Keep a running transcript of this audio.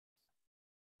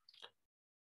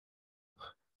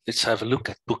Let's have a look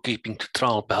at Bookkeeping to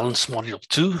Trial Balance Module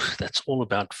 2. That's all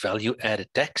about value-added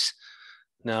tax.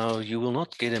 Now, you will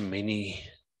not get many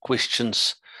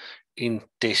questions in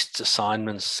tests,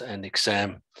 assignments, and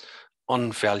exam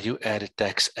on value-added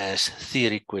tax as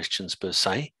theory questions per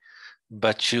se,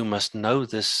 but you must know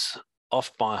this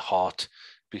off by heart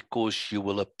because you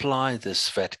will apply this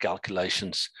VAT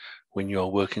calculations when you're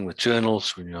working with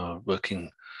journals, when you're working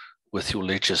with your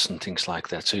ledgers and things like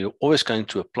that. So you're always going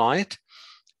to apply it,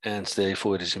 and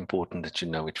therefore it is important that you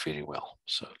know it very well.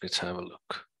 So let's have a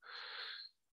look.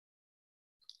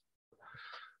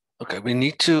 Okay, we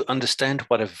need to understand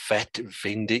what a VAT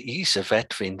vendor is. A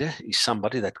VAT vendor is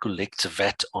somebody that collects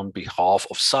VAT on behalf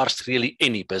of SARS, really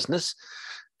any business.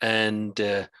 And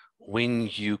when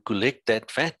you collect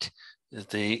that VAT,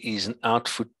 there is an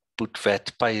output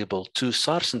VAT payable to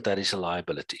SARS, and that is a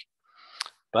liability.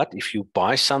 But if you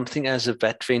buy something as a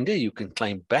VAT vendor, you can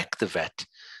claim back the VAT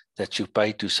that you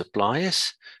pay to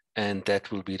suppliers, and that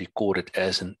will be recorded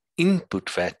as an input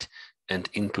VAT, and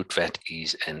input VAT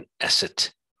is an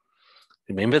asset.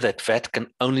 Remember that VAT can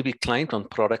only be claimed on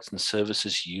products and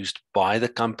services used by the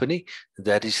company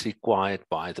that is required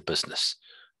by the business.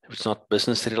 If it's not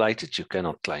business related, you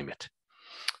cannot claim it.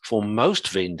 For most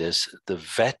vendors, the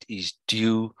VAT is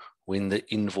due when the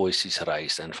invoice is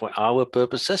raised. And for our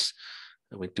purposes,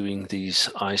 we're doing these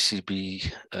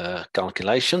ICB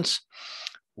calculations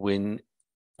when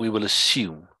we will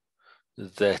assume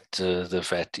that the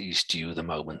VAT is due the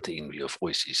moment the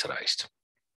invoice is raised.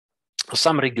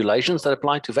 Some regulations that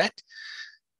apply to VAT: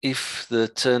 if the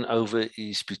turnover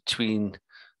is between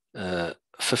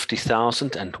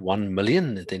 50,000 and 1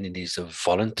 million, then it is a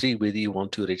voluntary whether you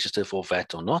want to register for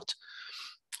VAT or not.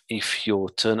 If your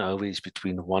turnover is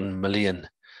between 1 million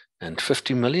and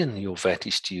 50 million, your VAT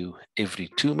is due every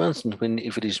 2 months. And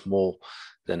if it is more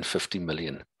than 50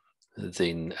 million,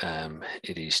 then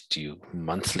it is due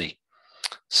monthly.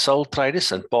 Sole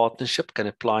traders and partnership can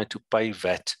apply to pay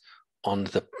VAT on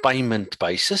the payment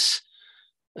basis,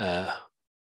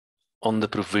 on the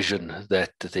provision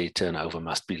that their turnover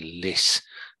must be less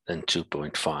than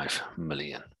 2.5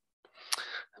 million.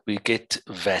 We get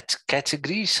VAT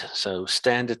categories. So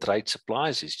standard rate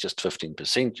supplies is just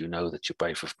 15%. You know that you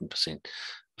pay 15%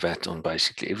 VAT on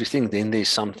basically everything. Then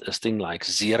there's a thing like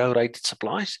zero rated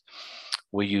supplies,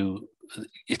 where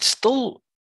it's still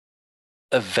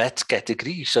a VAT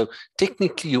category. So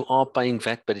technically you are paying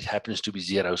VAT, but it happens to be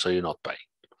zero, so you're not paying.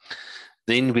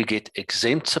 Then we get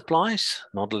exempt supplies,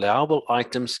 not allowable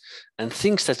items, and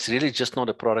things that's really just not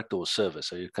a product or service.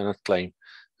 So you cannot claim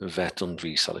VAT on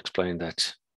these. I'll explain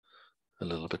that a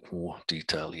little bit more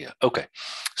detail here. Okay,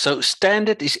 so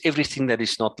standard is everything that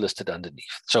is not listed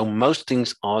underneath. So most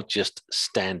things are just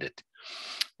standard.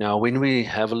 Now, when we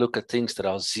have a look at things that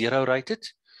are zero rated,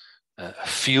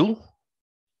 fuel,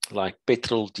 like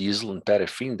petrol, diesel, and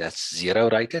paraffin, that's zero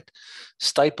rated.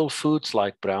 Staple foods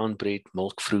like brown bread,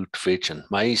 milk, fruit, veg, and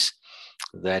maize,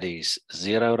 that is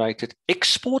zero rated.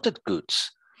 Exported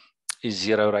goods is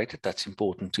zero rated. That's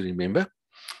important to remember.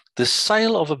 The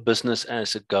sale of a business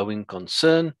as a going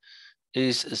concern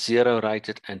is zero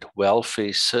rated, and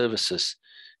welfare services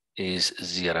is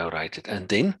zero rated. And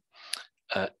then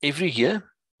every year,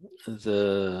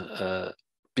 the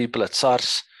people at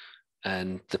SARS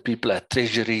and the people at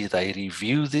Treasury, they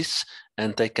review this,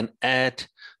 and they can add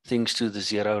things to the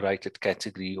zero rated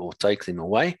category or take them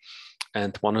away.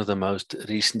 And one of the most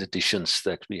recent additions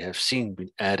that we have seen been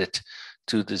added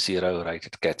to the zero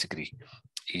rated category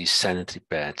is sanitary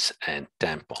pads and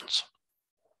tampons.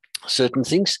 Certain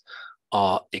things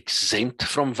are exempt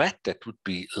from VAT. That would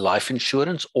be life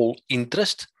insurance. All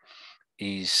interest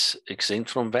is exempt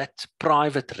from VAT.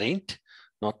 Private rent,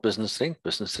 not business rent.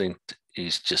 Business rent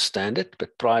is just standard,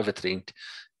 but private rent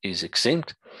is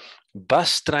exempt.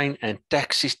 Bus, train, and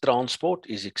taxi transport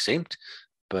is exempt,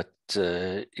 but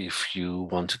if you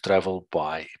want to travel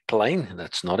by plane,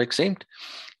 that's not exempt.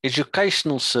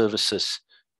 Educational services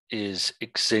is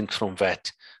exempt from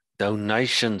VAT.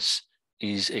 Donations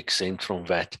is exempt from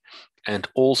VAT, and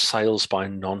all sales by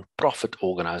non-profit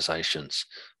organizations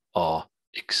are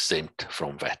exempt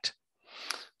from VAT.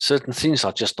 Certain things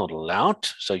are just not allowed,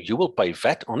 so you will pay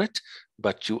VAT on it,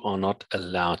 but you are not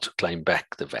allowed to claim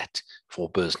back the VAT for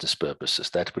business purposes.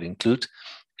 That would include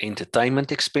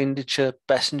entertainment expenditure,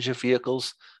 passenger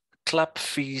vehicles, club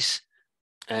fees,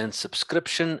 and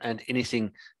subscription, and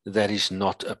anything that is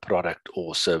not a product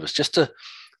or service. Just a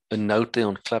note there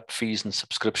on club fees and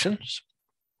subscriptions.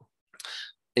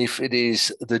 If it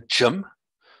is the gym,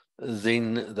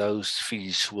 then those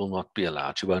fees will not be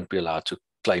allowed. You won't be allowed to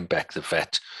claim back the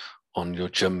VAT on your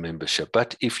gym membership.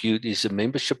 But if it is a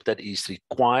membership that is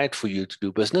required for you to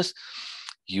do business,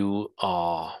 you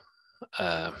are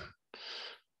a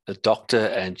doctor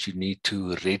and you need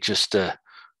to register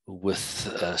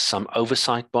with some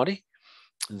oversight body,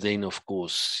 then of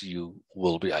course you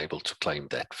will be able to claim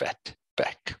that VAT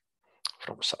back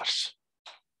from SARS.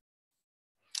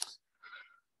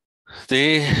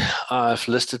 There I've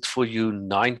listed for you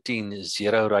 19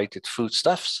 zero-rated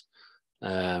foodstuffs.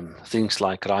 Things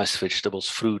like rice, vegetables,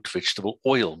 fruit, vegetable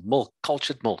oil, milk,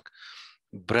 cultured milk,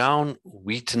 brown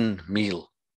wheaten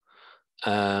meal,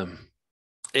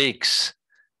 eggs,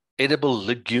 edible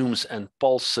legumes and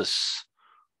pulses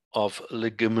of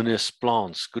leguminous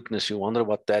plants. Goodness, you wonder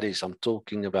what that is. I'm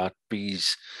talking about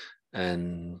peas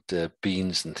and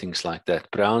beans and things like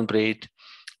that. Brown bread,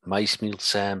 maize meal,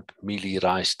 samp, mealie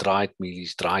rice, dried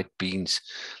mealies, dried beans,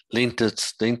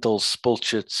 lentils,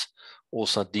 pilchards, or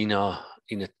sardina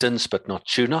in a tins, but not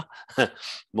tuna,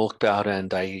 milk powder and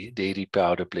dairy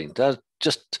powder blend.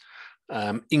 Just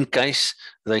in case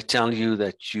they tell you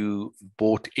that you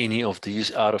bought any of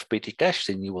these out of petty cash,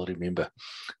 then you will remember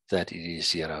that it is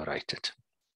zero rated.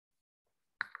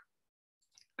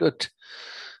 Good.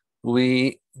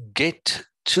 We get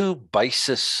two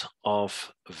bases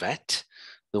of VAT.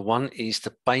 The one is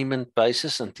the payment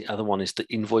basis and the other one is the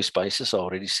invoice basis. I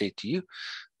already said to you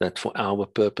that for our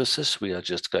purposes, we are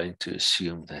just going to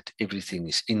assume that everything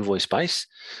is invoice based.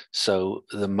 So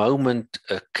the moment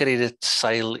a credit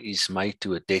sale is made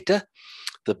to a debtor,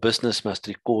 the business must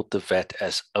record the VAT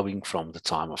as owing from the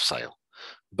time of sale.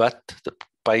 But the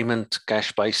payment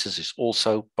cash basis is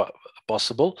also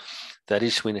possible. That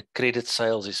is when a credit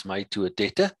sales is made to a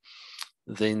debtor,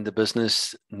 then the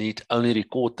business need only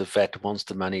record the VAT once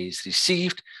the money is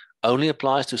received, only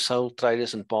applies to sole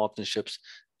traders and partnerships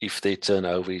if their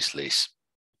turnover is less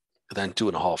than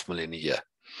 2.5 million a year,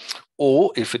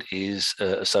 or if it is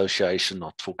an association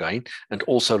not for gain, and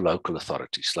also local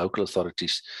authorities. Local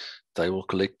authorities, they will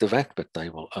collect the VAT, but they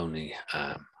will only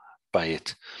pay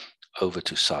it over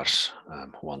to SARS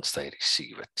once they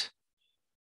receive it.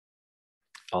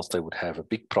 Else they would have a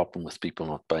big problem with people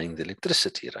not paying the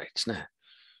electricity rates. No?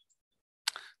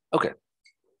 Okay.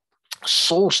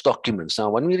 Source documents. Now,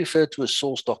 when we refer to a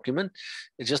source document,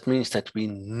 it just means that we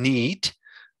need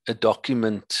a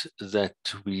document that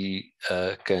we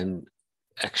can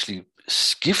actually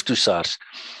give to SARS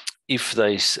if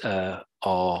they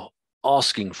are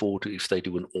asking for it, if they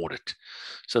do an audit.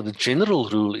 So the general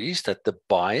rule is that the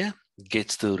buyer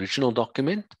gets the original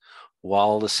document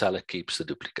while the seller keeps the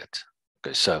duplicate.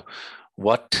 Okay, so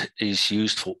what is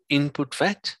used for input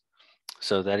VAT?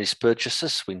 So that is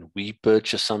purchases. When we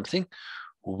purchase something,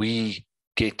 we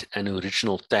get an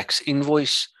original tax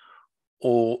invoice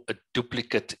or a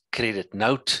duplicate credit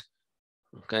note.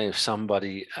 Okay, if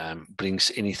somebody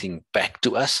brings anything back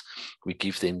to us, we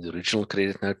give them the original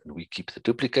credit note and we keep the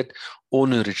duplicate, or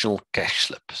an original cash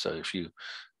slip. So if you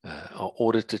are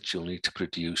audited, you'll need to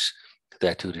produce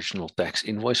that original tax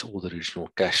invoice or the original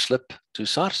cash slip to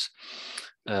SARS.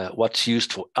 What's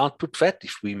used for output VAT,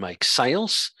 if we make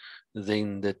sales,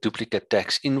 then the duplicate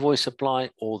tax invoice apply,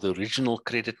 or the original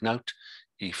credit note.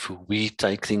 If we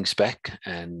take things back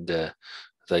and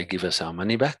they give us our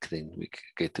money back, then we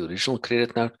get the original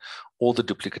credit note or the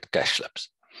duplicate cash slips.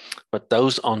 But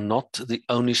those are not the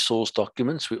only source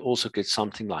documents. We also get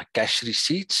something like cash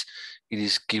receipts. It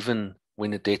is given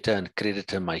when a debtor and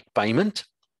creditor make payment.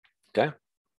 Okay,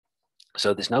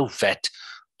 so there's no VAT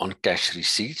on cash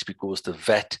receipts because the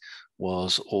VAT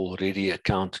was already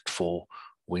accounted for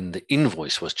when the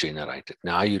invoice was generated.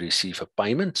 Now you receive a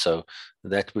payment, so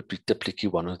that would be typically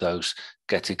one of those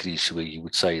categories where you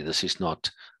would say this is not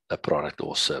a product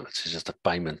or service. It's just a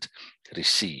payment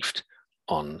received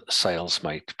on sales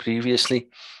made previously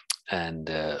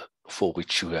and for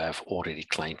which you have already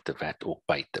claimed the VAT or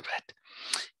paid the VAT.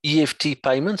 EFT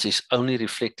payments is only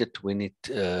reflected when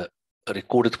it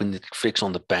recorded when it reflects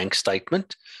on the bank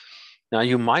statement. Now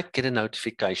you might get a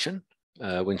notification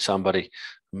when somebody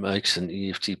makes an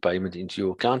EFT payment into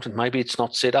your account, and maybe it's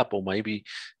not set up, or maybe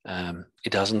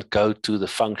it doesn't go to the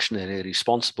functionary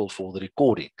responsible for the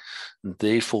recording. And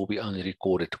therefore, we only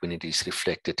record it when it is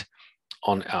reflected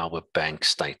on our bank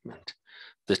statement.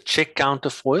 The check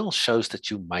counterfoil shows that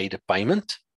you made a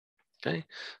payment. Okay,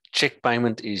 check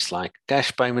payment is like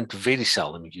cash payment, very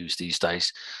seldom used these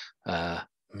days.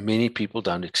 Many people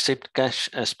don't accept cash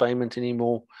as payment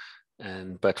anymore,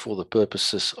 but for the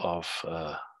purposes of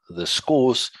the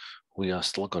scores, we are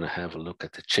still going to have a look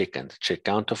at the check and the check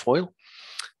counterfoil.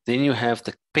 Then you have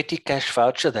the petty cash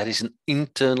voucher. That is an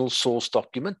internal source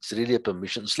document. It's really a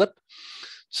permission slip.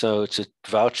 So it's a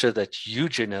voucher that you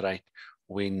generate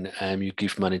when you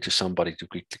give money to somebody to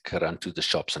quickly run to the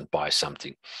shops and buy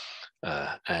something.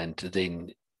 And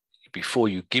then before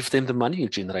you give them the money, you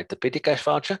generate the petty cash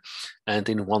voucher, and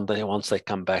then once they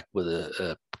come back with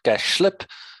a cash slip,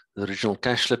 the original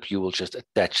cash slip, you will just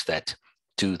attach that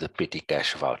to the petty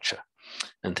cash voucher.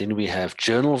 And then we have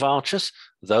journal vouchers.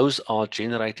 Those are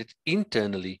generated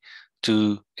internally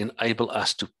to enable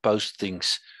us to post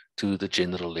things to the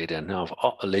general ledger. Now,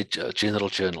 general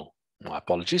journal, my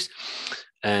apologies.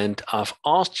 And I've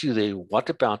asked you there, what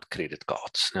about credit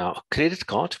cards? Now, a credit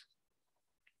card,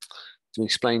 to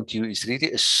explain to you, is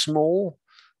really a small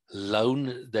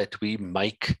loan that we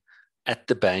make at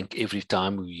the bank every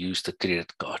time we use the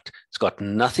credit card. It's got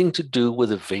nothing to do with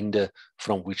the vendor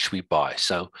from which we buy.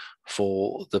 So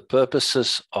for the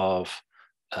purposes of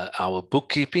our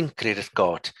bookkeeping, credit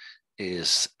card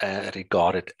is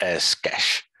regarded as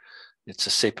cash. It's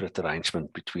a separate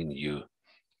arrangement between you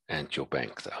and your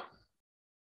bank, though.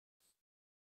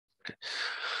 Okay.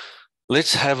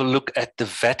 Let's have a look at the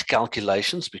VAT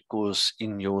calculations, because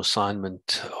in your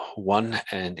assignment 1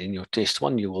 and in your test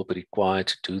 1, you will be required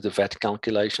to do the VAT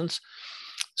calculations.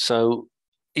 So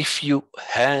if you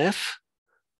have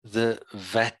the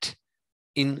VAT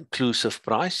inclusive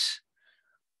price,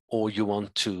 or you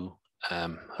want to,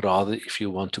 rather, if you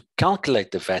want to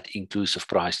calculate the VAT inclusive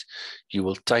price, you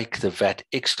will take the VAT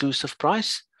exclusive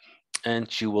price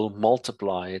and you will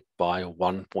multiply it by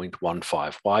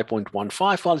 1.15. Why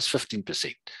 0.15? Well, it's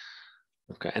 15%.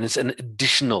 Okay, and it's an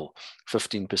additional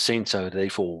 15%, so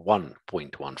therefore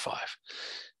 1.15.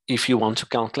 If you want to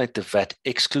calculate the VAT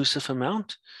exclusive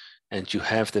amount and you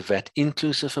have the VAT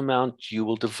inclusive amount, you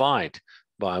will divide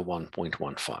by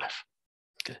 1.15.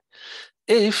 Okay.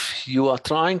 If you are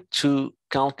trying to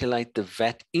calculate the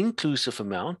VAT inclusive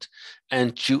amount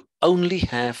and you only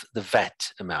have the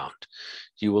VAT amount,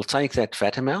 you will take that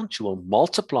VAT amount, you will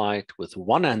multiply it with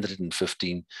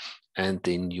 115, and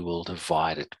then you will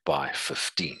divide it by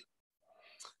 15.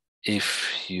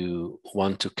 If you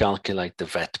want to calculate the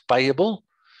VAT payable,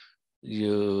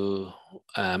 or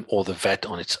the VAT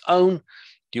on its own,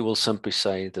 you will simply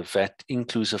say the VAT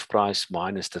inclusive price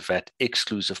minus the VAT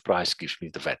exclusive price gives me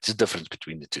the VAT. It's the difference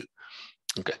between the two.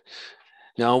 Okay.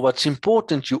 Now, what's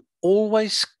important, you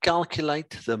always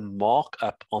calculate the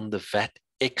markup on the VAT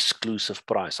exclusive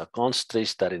price. I can't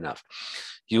stress that enough.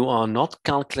 You are not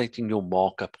calculating your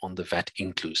markup on the VAT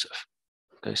inclusive.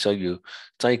 Okay, so you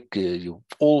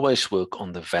always work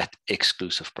on the VAT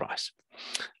exclusive price.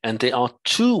 And there are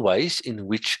two ways in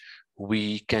which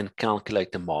we can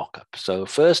calculate the markup. So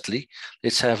firstly,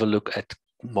 let's have a look at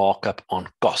markup on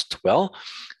cost. Well,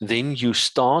 then you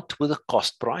start with a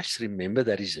cost price. Remember,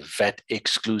 that is VAT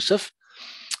exclusive.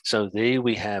 So there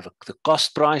we have the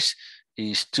cost price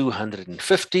is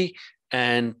 250,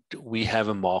 and we have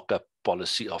a markup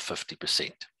policy of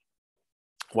 50%.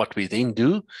 What we then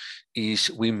do is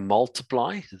we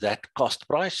multiply that cost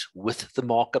price with the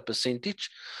markup percentage.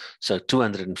 So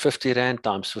 250 Rand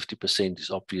times 50% is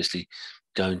obviously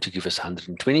going to give us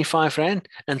 125 Rand,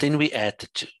 and then we add the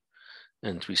two.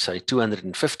 And we say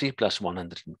 250 plus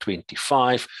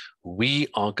 125, we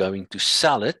are going to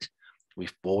sell it.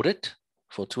 We've bought it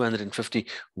for 250.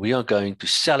 We are going to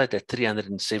sell it at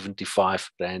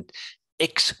 375 Rand,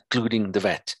 excluding the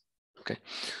VAT. Okay.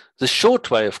 The short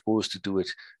way, of course, to do it,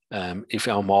 if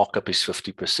our markup is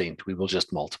 50%, we will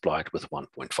just multiply it with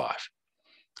 1.5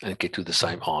 and get to the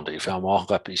same answer. If our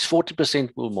markup is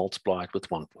 40%, we'll multiply it with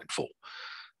 1.4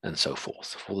 and so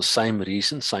forth. For the same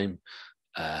reason, same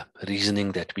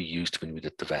reasoning that we used when we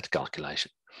did the VAT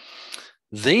calculation.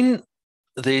 Then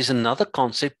there's another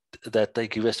concept that they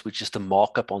give us, which is the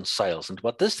markup on sales. And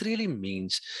what this really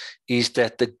means is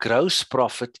that the gross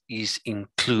profit is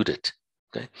included.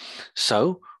 Okay,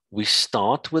 so we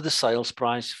start with the sales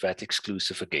price, VAT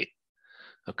exclusive again.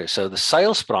 Okay, so the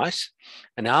sales price,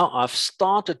 and now I've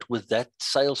started with that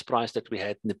sales price that we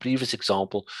had in the previous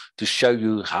example to show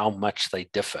you how much they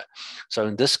differ. So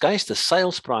in this case, the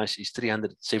sales price is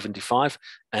 375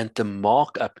 and the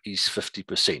markup is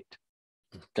 50%.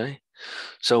 Okay,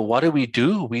 so what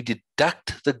do? We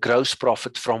deduct the gross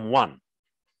profit from 1.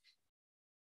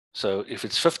 So if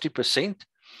it's 50%,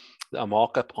 a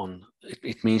markup on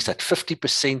it means that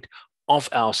 50% of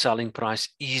our selling price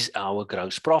is our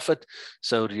gross profit.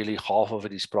 So really half of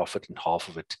it is profit and half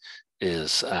of it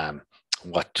is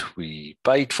what we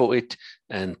paid for it.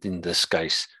 And in this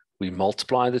case, we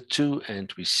multiply the two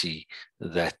and we see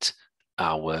that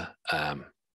our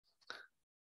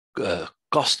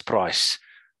cost price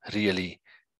really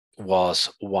was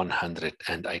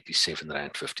 187.50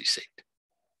 Rand.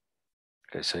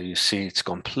 Okay, so you see it's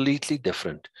completely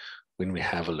different when we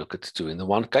have a look at the two. In the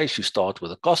one case, you start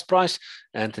with a cost price,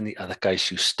 and in the other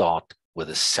case, you start with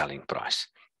a selling price.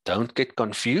 Don't get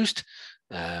confused.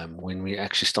 when we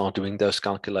actually start doing those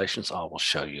calculations, I will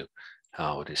show you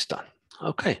how it is done.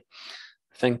 Okay,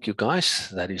 thank you guys.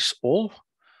 That is all.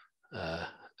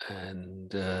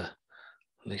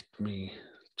 Let me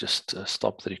just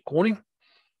stop the recording.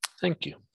 Thank you.